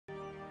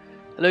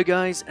Hello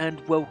guys and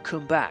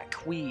welcome back.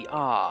 We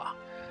are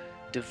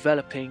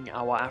developing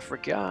our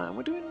Africa and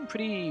we're doing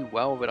pretty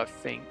well with it, I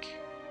think.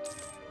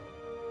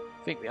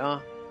 I think we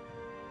are.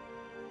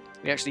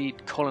 We actually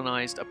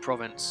colonized a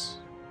province,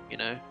 you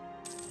know.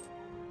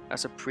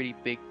 That's a pretty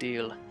big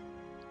deal.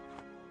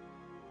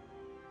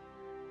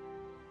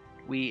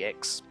 We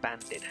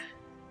expanded.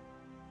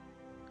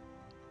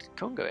 Did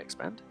Congo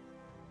expand?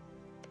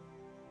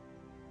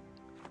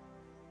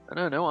 I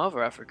know no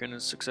other African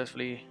has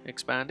successfully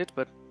expanded,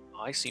 but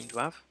I seem to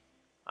have.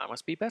 I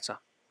must be better.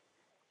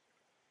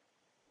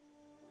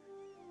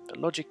 The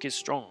logic is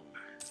strong.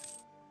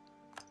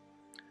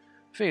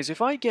 Thing is,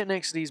 if I get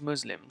next to these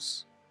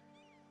Muslims,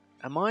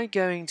 am I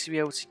going to be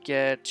able to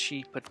get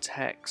cheaper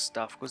tech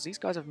stuff? Because these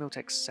guys have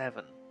Miltech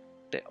 7.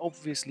 They're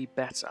obviously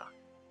better.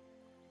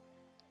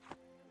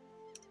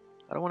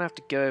 I don't want to have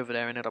to go over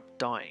there and end up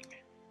dying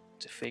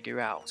to figure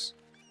out.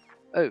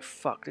 Oh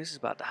fuck, this is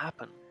about to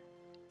happen.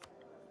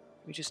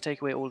 We just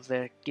take away all of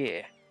their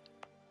gear.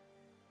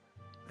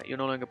 You're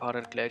no longer part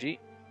of the clergy.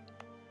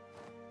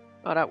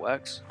 Oh, that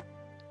works.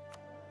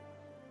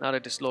 Now they're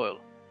disloyal.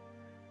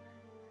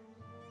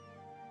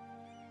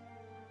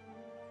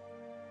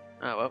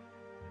 Oh well.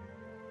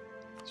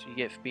 So you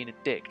get for being a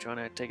dick trying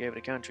to take over the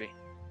country.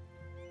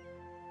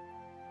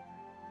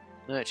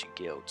 Merchant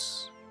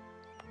guilds.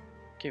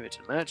 Give it to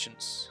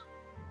merchants.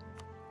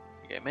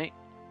 You go, mate.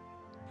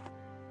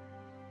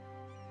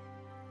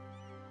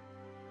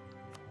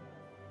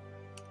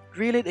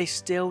 Really? They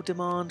still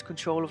demand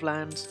control of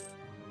land?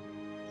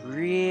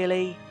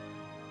 Really?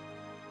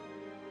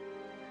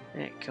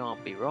 It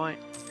can't be right.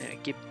 Yeah,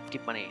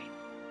 give money.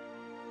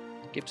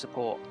 Give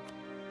support.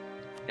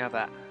 You have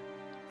that.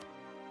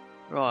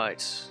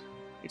 Right.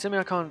 You tell me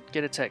I can't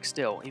get a tech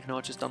still, even though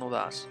I've just done all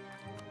that.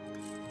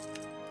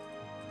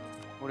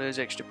 What are those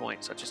extra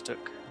points I just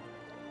took?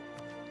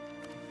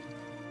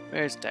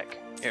 Where's tech?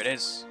 Here it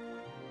is.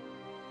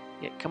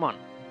 Yeah, come on.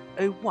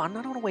 01?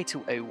 I don't want to wait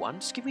till 01.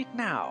 Just give me it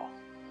now.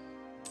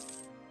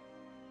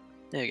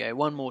 There we go.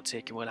 One more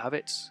tick and we'll have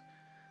it.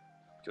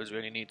 Because we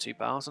only need 2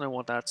 powers. I know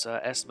what that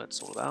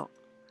estimate's all about.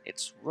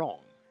 It's wrong.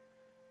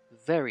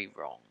 Very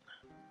wrong.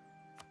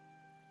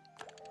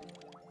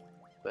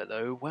 But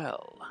oh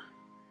well.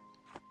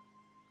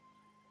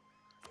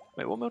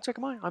 Wait, what Miltech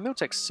am I? I'm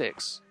Miltech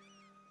 6.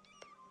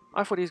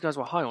 I thought these guys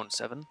were high on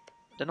 7.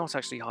 They're not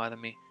actually higher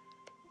than me.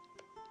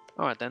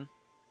 Alright then.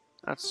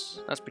 That's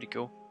pretty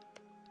cool.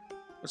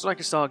 Looks like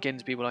I start getting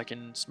to people I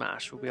can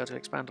smash. We'll be able to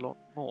expand a lot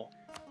more.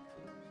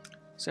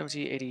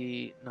 70,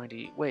 80,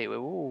 90... Wait,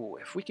 whoa.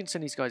 If we can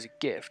send these guys a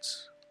gift,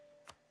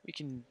 we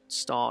can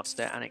start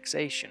their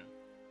annexation.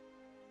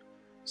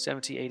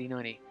 70, 80,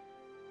 90.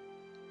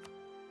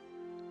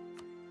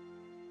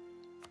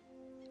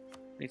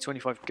 Need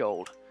 25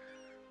 gold.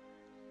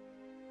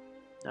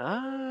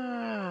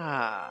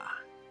 Ah.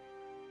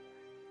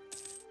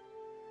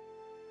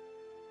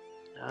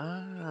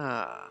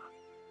 Ah.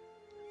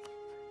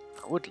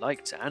 I would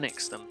like to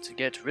annex them to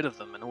get rid of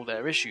them and all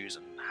their issues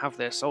and have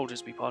their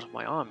soldiers be part of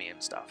my army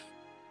and stuff.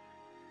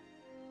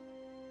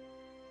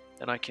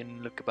 Then I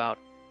can look about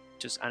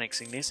just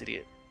annexing this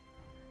idiot.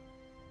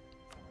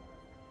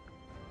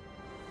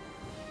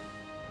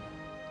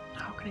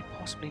 How can it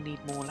possibly need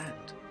more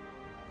land?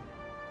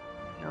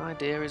 The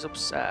idea is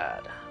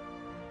absurd.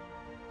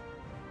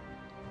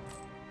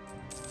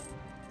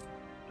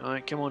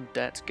 Alright, come on,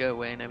 debt, go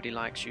away, nobody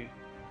likes you.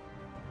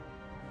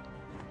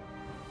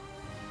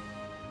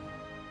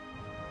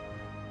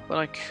 But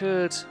I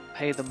could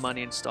pay the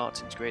money and start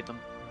to integrate them.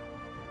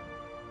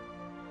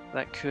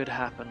 That could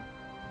happen.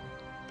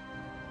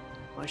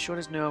 I'm sure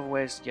there's no other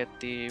ways to get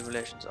the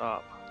relations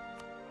up.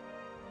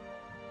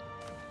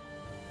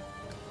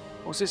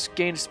 What's this?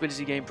 Gain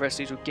stability, gain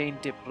prestige, or gain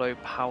diplo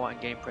power and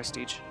gain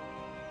prestige?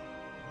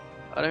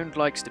 I don't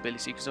like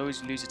stability because I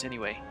always lose it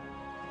anyway.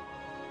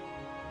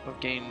 I've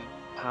gained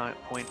power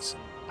points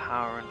and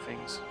power and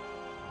things.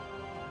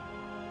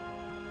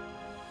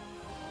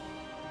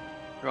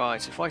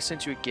 Right, if I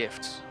sent you a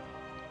gift,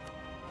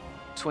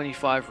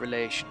 25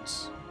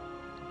 relations.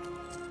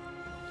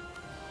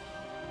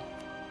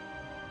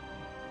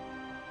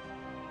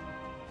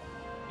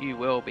 You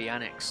will be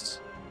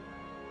annexed.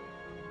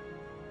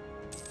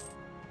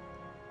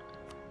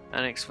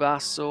 Annex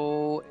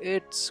vassal,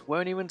 it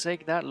won't even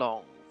take that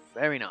long.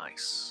 Very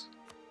nice.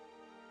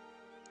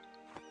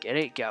 Get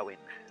it going.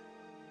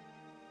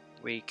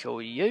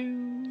 Recall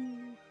you.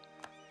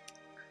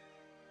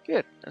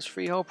 Good, that's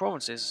 3 whole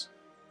provinces.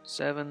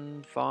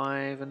 7,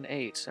 5, and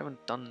 8.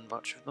 Haven't done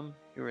much of them.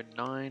 You're at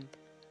 9.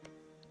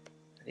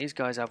 These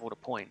guys have all the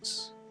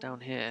points.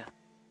 Down here,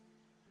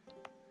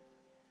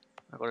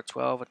 I've got a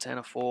 12, a 10,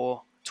 a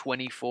 4,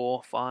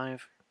 24,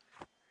 5.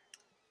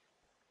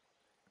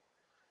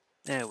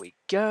 There we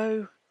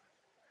go.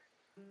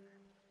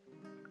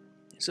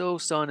 It's all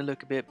starting to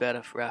look a bit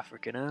better for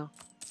Africa now.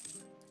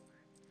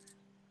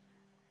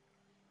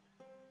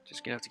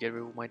 Just gonna have to get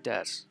rid of all my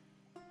debts,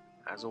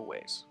 as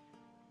always.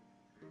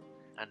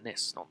 And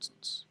this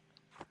nonsense.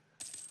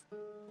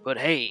 But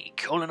hey,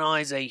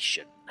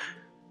 colonization.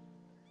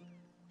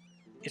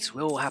 It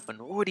will happen.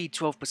 Already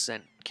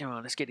 12%. Come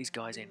on, let's get these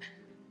guys in.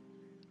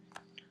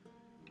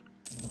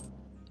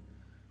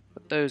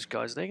 But those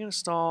guys, they're going to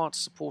start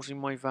supporting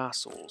my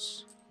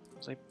vassals.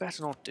 So they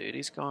better not do.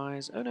 These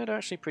guys... Oh no, they're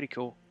actually pretty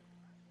cool.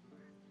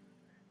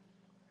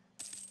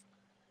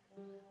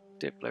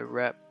 Diplo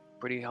rep,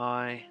 pretty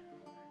high.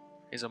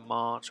 Is a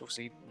march,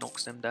 obviously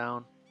knocks them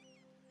down.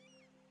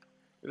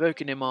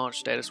 Revoking their march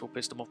status will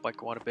piss them off by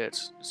quite a bit.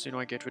 The sooner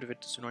I get rid of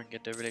it, the sooner I can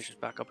get their relations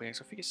back up again.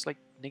 So I think it's like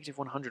negative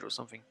 100 or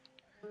something.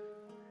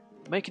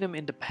 Making them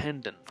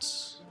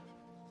independent.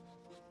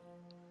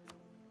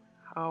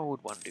 How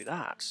would one do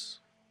that?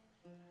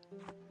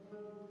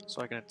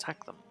 So I can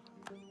attack them.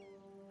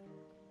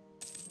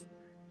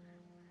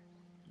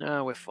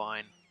 No, we're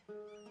fine.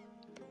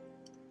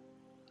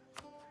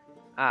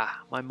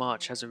 Ah, my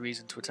march has a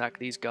reason to attack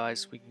these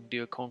guys. We can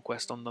do a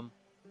conquest on them.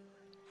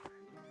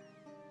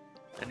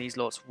 And these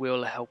lots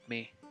will help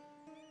me.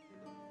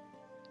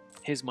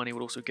 His money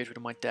will also get rid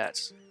of my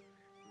debts.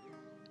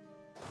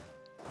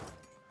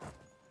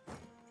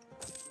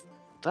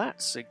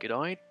 That's a good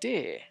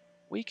idea.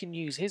 We can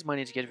use his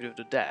money to get rid of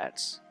the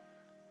debts.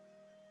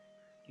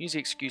 Use the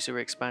excuse that we're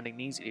expanding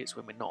these idiots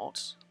when we're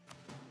not.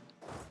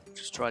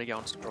 Just try to get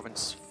onto the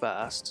province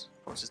first.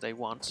 Provinces they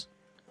want.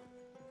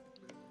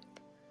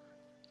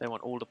 They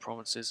want all the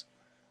provinces.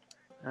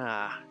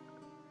 Ah.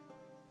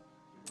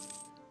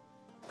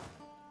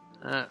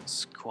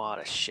 That's quite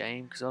a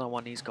shame, because I don't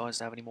want these guys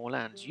to have any more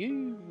lands.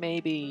 You,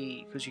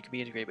 maybe, because you can be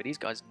integrated, but these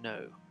guys,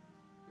 no.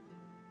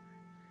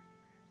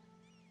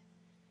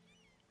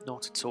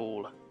 Not at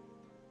all.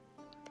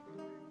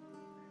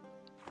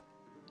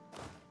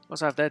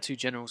 Also have their two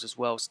generals as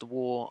well, so the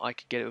war, I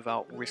could get it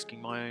without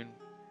risking my own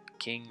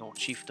king or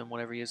chieftain,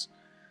 whatever he is.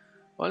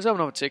 Well, let's have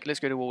another tick.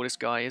 Let's go to war with this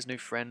guy. He has no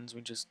friends.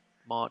 We can just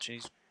march,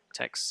 and he's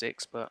tech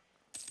 6, but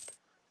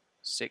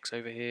 6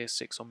 over here,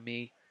 6 on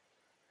me.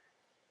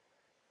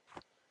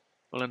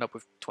 We'll end up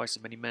with twice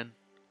as many men.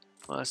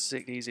 Well, let's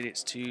stick these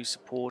idiots to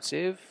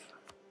supportive.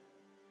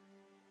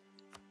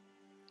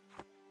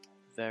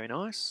 Very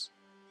nice.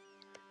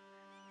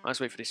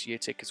 Let's wait for this year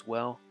tick as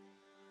well.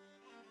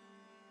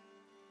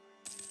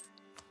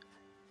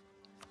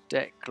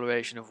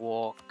 Declaration of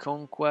war.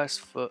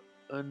 Conquest for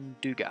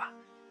Unduga.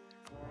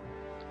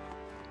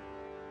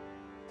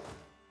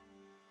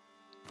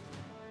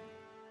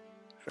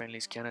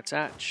 Friendlies can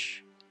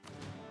attach.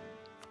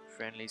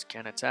 Friendlies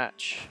can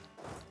attach.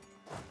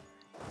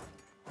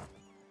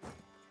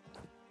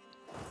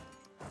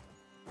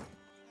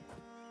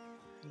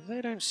 They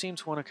don't seem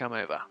to want to come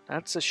over.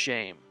 That's a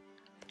shame.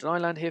 Did I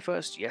land here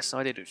first? Yes,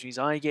 I did, which means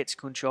I get to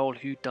control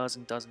who does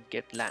and doesn't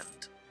get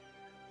land.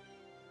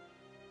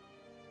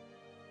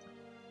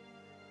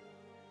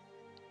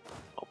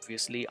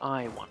 Obviously,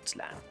 I want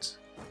land.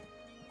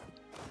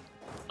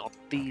 Not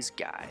these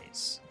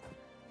guys.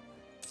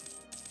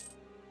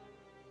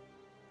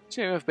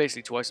 So you have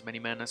basically twice as many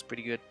men, that's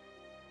pretty good.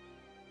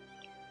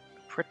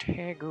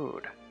 Pretty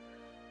good.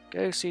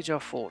 Go siege our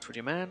fort, would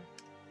you, man?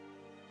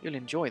 You'll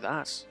enjoy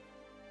that.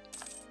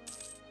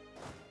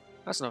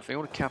 That's another thing,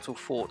 all the capital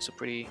forts are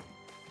pretty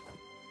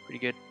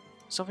good.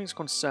 Something's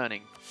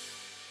concerning.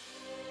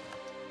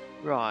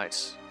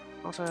 Right.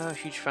 Not a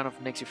huge fan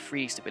of negative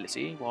 3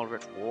 stability while we're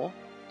at war.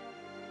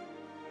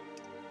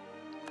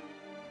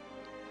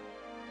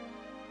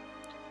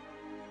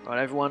 Right,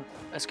 everyone,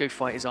 let's go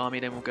fight his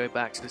army, then we'll go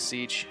back to the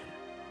siege.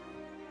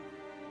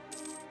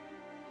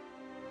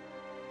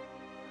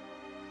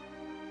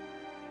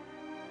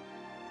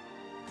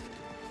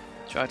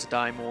 Try to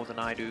die more than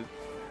I do.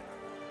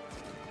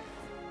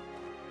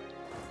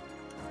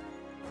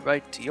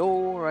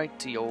 Righty-o,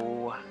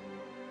 righty-o.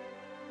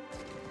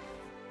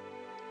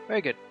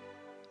 Very good.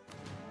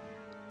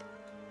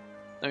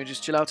 Let me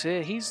just chill out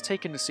here. He's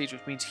taken the siege,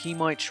 which means he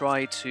might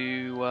try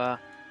to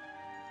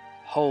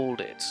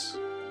hold it.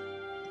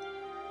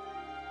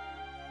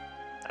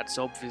 That's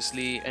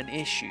obviously an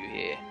issue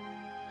here.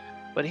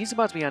 But he's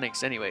about to be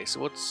annexed anyway, so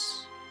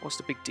what's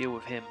the big deal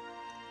with him?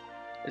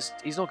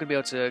 He's not going to be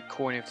able to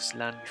core any of this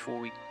land before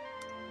we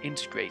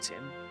integrate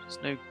him.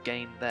 There's no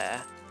gain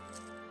there.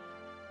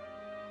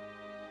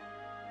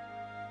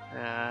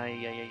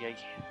 Ay.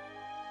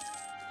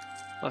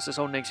 Plus this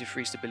whole negative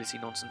 3 stability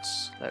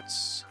nonsense.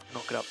 Let's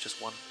knock it up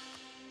just one.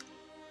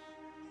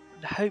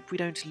 And hope we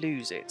don't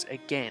lose it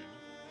again.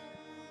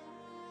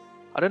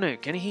 I don't know,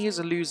 can he as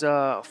a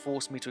loser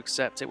force me to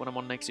accept it when I'm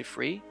on negative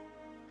 3?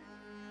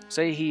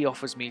 Say he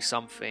offers me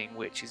something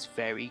which is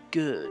very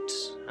good,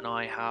 and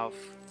I have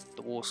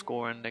the war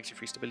score and negative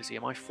 3 stability.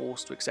 Am I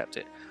forced to accept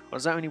it? Or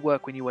does that only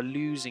work when you are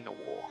losing a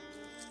war?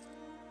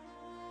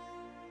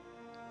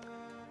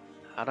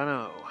 I don't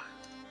know.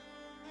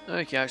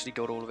 Okay, I actually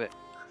got all of it.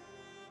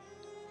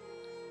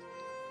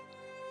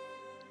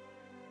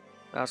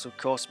 That will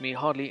cost me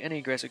hardly any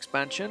aggressive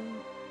expansion,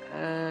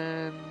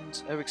 and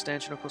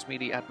overextension will cost me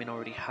the admin I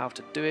already have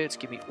to do it.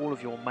 Give me all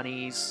of your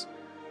monies.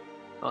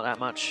 Not that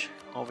much,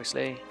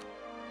 obviously.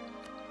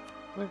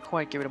 I won't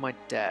quite get rid of my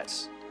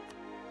debt,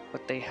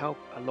 but they help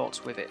a lot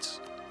with it.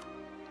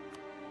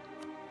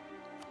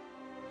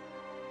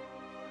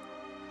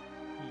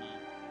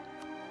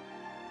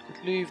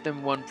 Could leave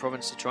them one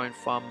province to try and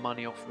farm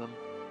money off them.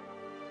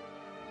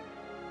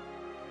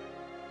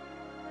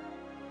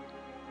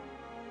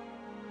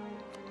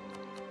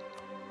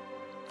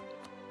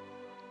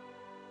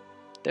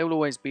 They will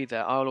always be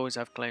there. I'll always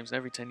have claims, and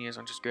every 10 years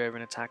I'll just go over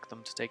and attack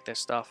them to take their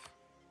stuff.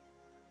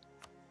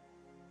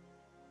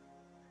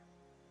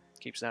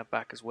 Keeps that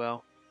back as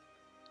well.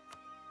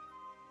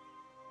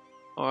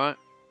 Alright.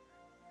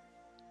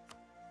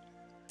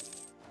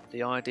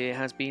 The idea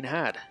has been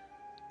had.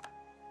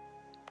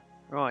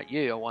 Right,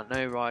 you, I want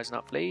no rising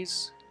up,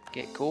 please.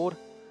 Get caught.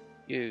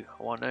 You,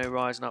 I want no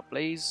rising up,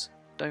 please.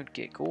 Don't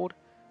get caught.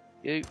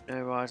 You,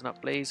 no rising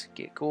up, please.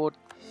 Get caught.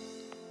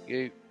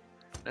 You,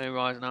 no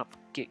rising up.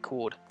 Get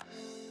caught.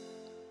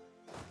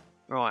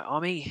 Right,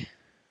 army.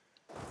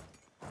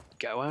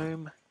 Go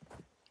home.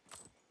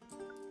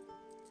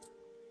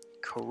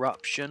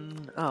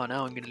 Corruption. Oh,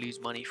 now I'm going to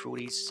lose money for all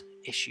these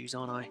issues,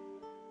 aren't I?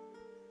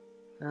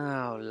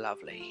 Oh,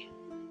 lovely.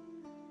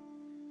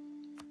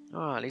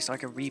 Oh, at least I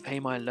can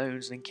repay my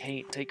loans and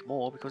can't take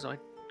more because I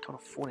can't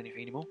afford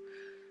anything anymore.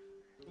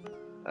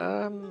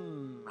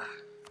 I'm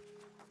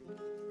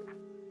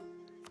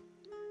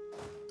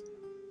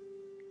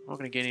not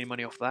going to get any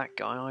money off that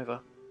guy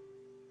either.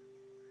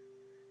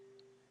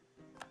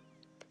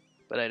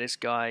 But this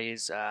guy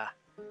is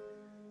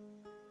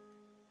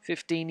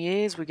 15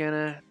 years. We're going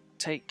to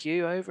take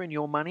you over and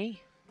your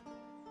money.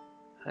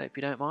 Hope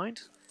you don't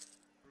mind.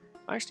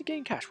 I actually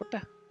gain cash. What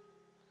the?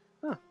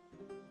 Huh.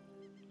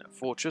 That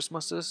fortress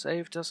must have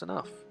saved us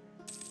enough.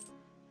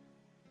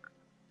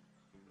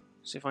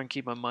 See if I can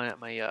keep my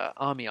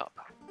army up.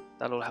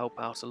 That'll help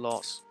out a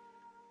lot.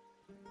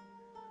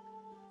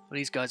 Well,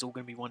 these guys are all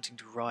going to be wanting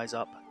to rise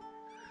up.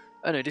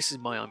 Oh no, this is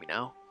my army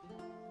now.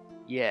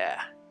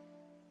 Yeah.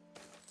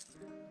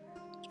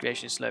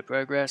 Creation is slow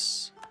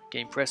progress.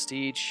 Gain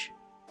prestige.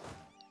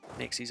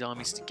 Mix these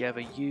armies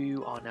together.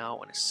 You are now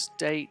an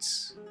estate.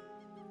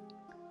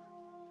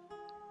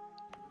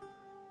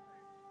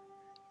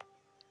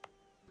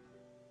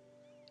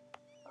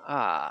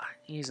 Ah,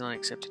 he's an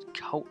unaccepted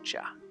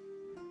culture.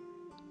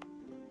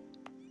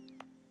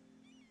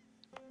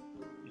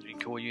 We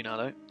call you now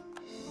though.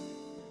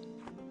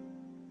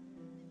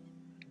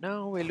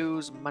 Now we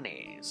lose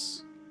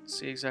monies. Let's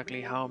see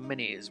exactly how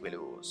many we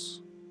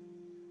lose.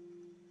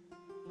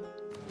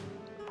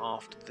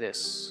 After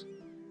this.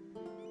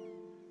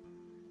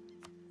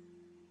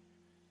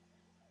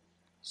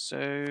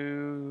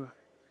 So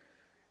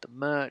the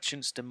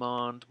merchants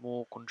demand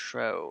more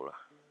control.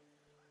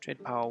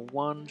 Trade power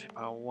 1, trade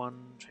power 1,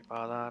 trade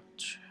power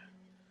that.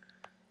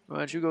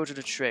 Right, you go to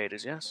the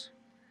traders, yes?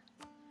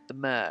 The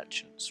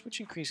merchants, which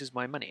increases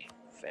my money.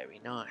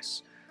 Very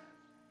nice.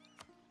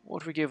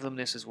 What if we give them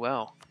this as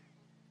well?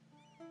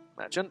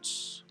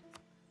 Merchants.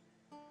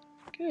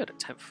 Good, a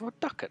tenth for a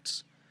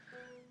ducat.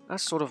 That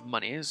sort of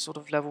money is sort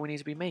of level we need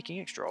to be making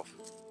extra of.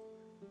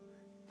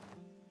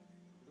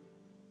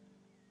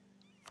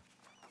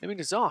 Maybe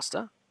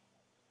disaster?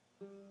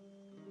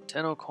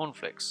 Internal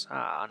conflicts.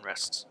 Ah,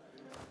 unrest.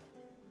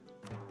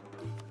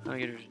 I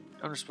get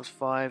unrest plus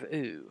 5.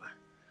 Ooh.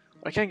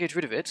 Well, I can get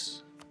rid of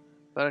it,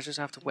 but I just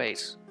have to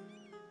wait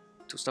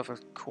until stuff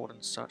is caught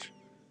and such.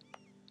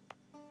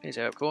 Here's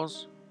Arab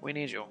cause. We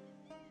need you.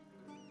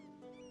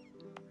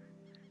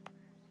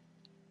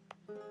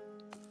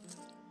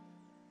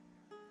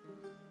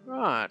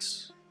 Right.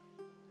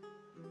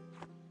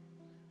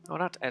 Oh,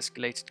 that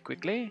escalated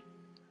quickly.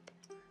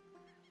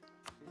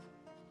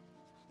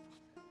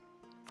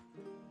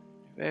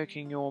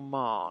 Evoking your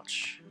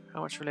march.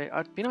 How much relation?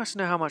 It'd be nice to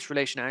know how much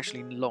relation it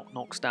actually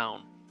knocks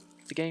down.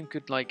 If the game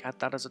could like add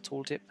that as a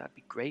tooltip, that'd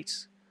be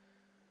great.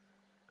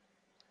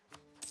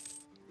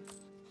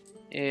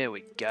 Here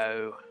we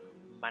go.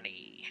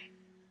 Money.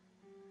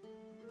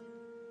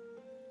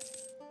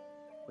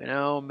 We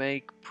now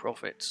make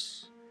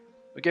profits.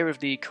 We get rid of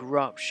the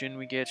corruption,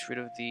 we get rid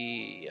of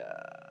the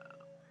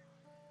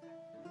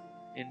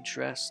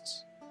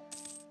interests.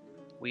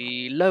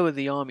 We lower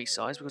the army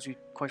size because we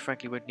quite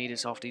frankly would need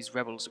it after these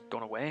rebels have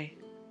gone away.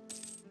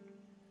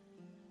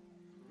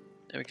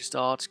 Then we can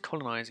start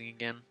colonizing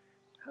again.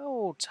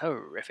 How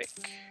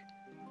terrific.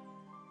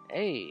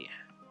 Hey.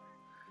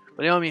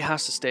 But the army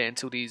has to stay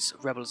until these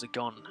rebels are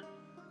gone.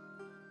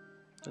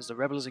 Because the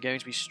rebels are going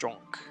to be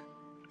strong.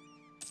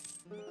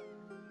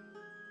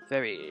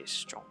 Very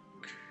strong.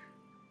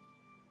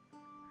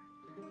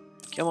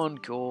 Come on,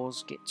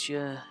 cause, get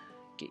your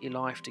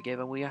life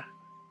together, will ya?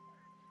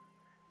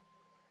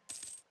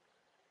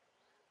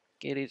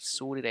 Get it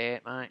sorted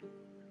out, mate.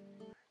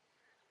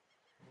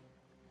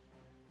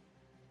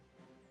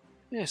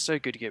 Yeah, so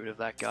good to get rid of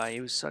that guy.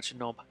 He was such a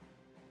knob.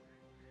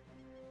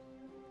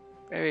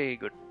 Very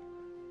good.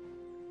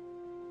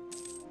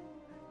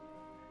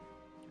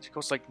 It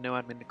costs like no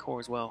admin decor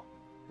as well,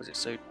 because it's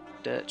so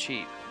dirt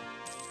cheap.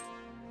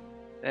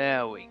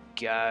 There we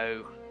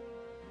go.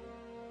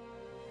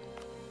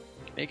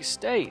 Make a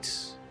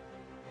state.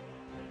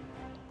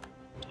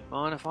 Don't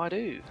mind if I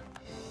do.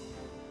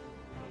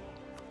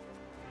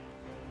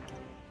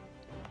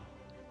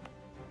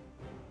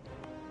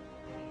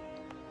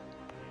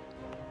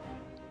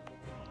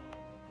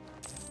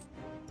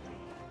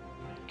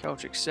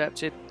 Culture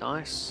accepted.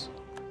 Nice.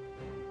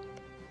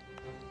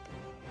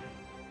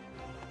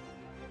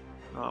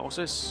 Alright, what's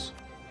this?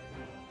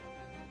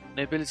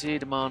 Nobility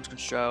demands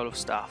control of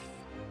staff.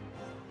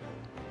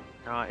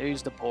 Alright,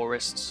 who's the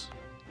poorest?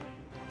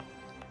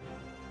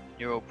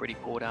 You're all pretty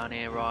poor down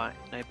here, right?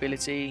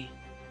 Nobility.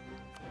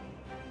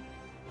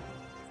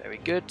 Very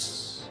good.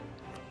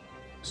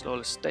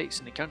 Lawless states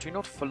in the country,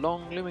 not for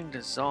long. Looming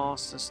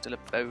disaster still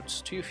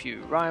about. Too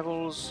few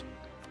rivals.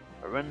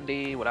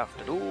 Burundi will have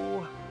to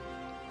do.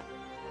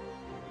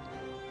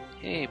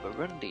 Hey,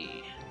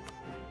 Burundi.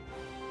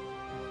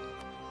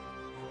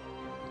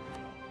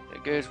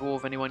 There goes war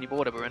with anyone you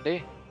border,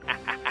 Burundi.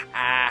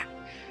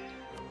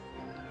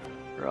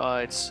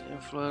 Right,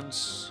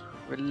 influence,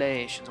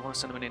 relations. I want to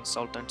send them an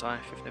insult, don't I?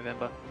 5th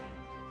November.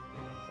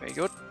 Very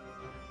good.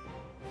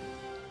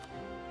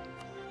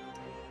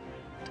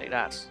 Take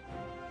that.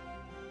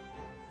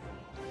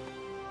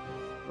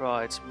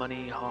 Right,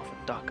 money, half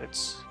a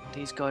ducats.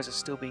 These guys are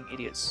still being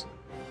idiots.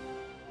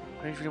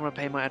 I don't really want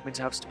to pay my admin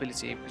to have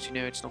stability because you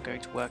know it's not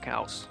going to work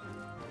out.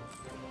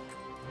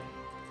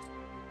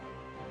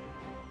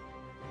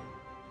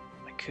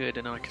 I could,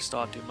 and then I could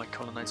start doing my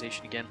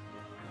colonization again.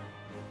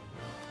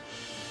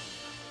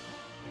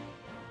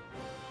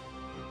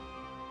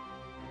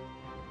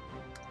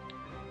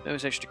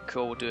 Overextension to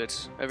coal will do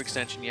it.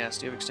 Overextension, yes,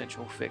 the overextension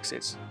will fix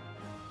it.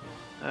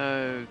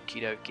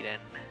 Okie dokie then.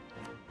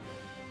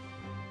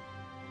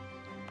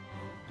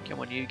 Come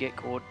on, you get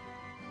caught.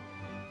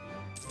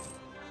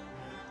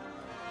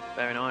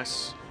 Very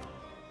nice.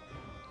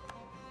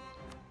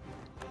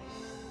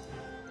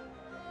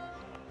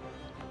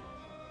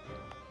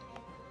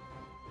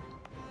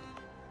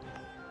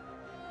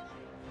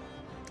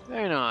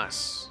 Very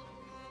nice.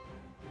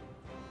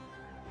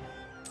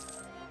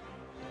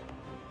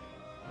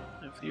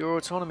 And for your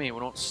autonomy will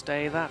not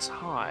stay that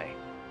high.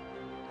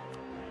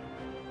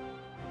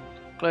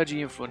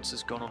 Clergy influence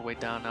has gone all the way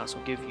down now, so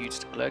I'll give you to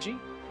the clergy.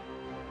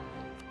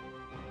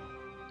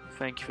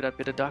 Thank you for that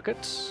bit of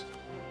ducats.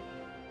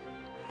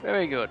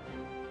 Very good.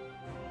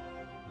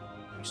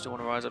 You still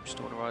want to rise up, you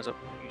still want to rise up,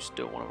 you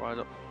still want to rise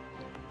up.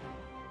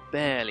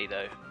 Barely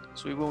though.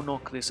 So we will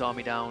knock this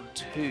army down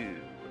to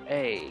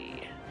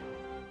a...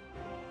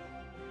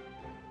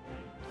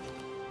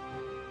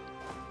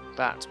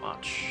 that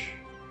much.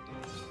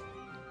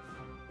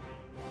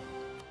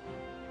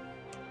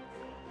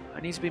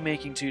 I need to be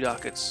making 2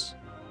 ducats.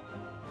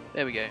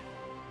 There we go.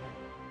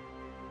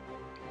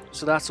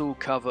 So that'll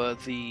cover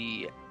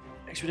the...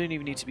 Actually, we don't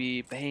even need to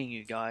be paying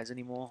you guys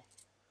anymore.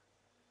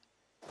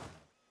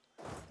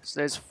 So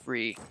there's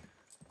 3.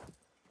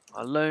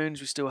 Our loans,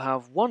 we still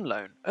have 1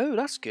 loan. Oh,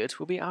 that's good.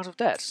 We'll be out of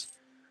debt.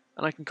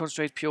 And I can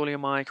concentrate purely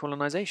on my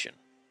colonization.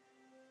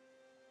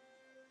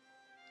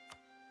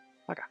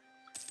 Okay.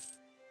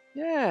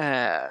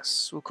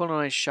 Yes! We'll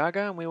colonize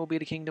Shaga and we will be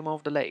the Kingdom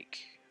of the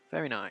Lake.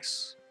 Very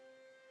nice.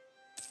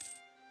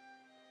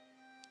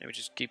 And we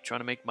just keep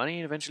trying to make money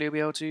and eventually we'll be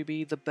able to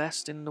be the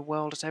best in the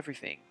world at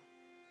everything.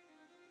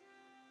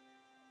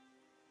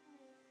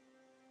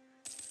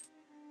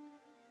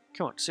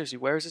 Come on, seriously,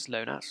 where is this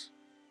loan at?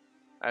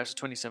 Oh, it's a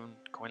 27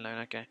 coin loan,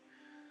 okay.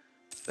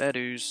 Fair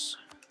dues.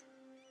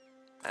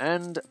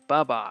 And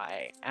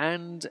bye-bye.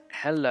 And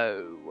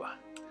hello.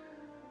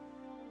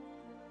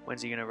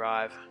 When's he gonna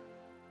arrive?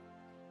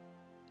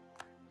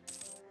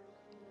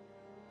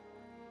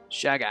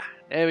 Shaga.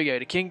 There we go,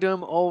 the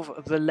Kingdom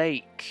of the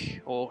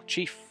Lake. Or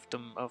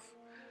Chiefdom of...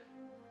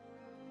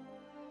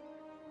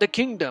 the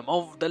Kingdom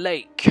of the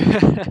Lake.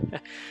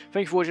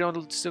 Thank you for watching. I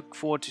look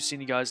forward to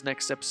seeing you guys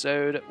next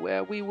episode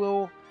where we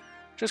will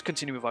just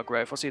continue with our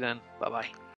growth. I'll see you then. Bye bye.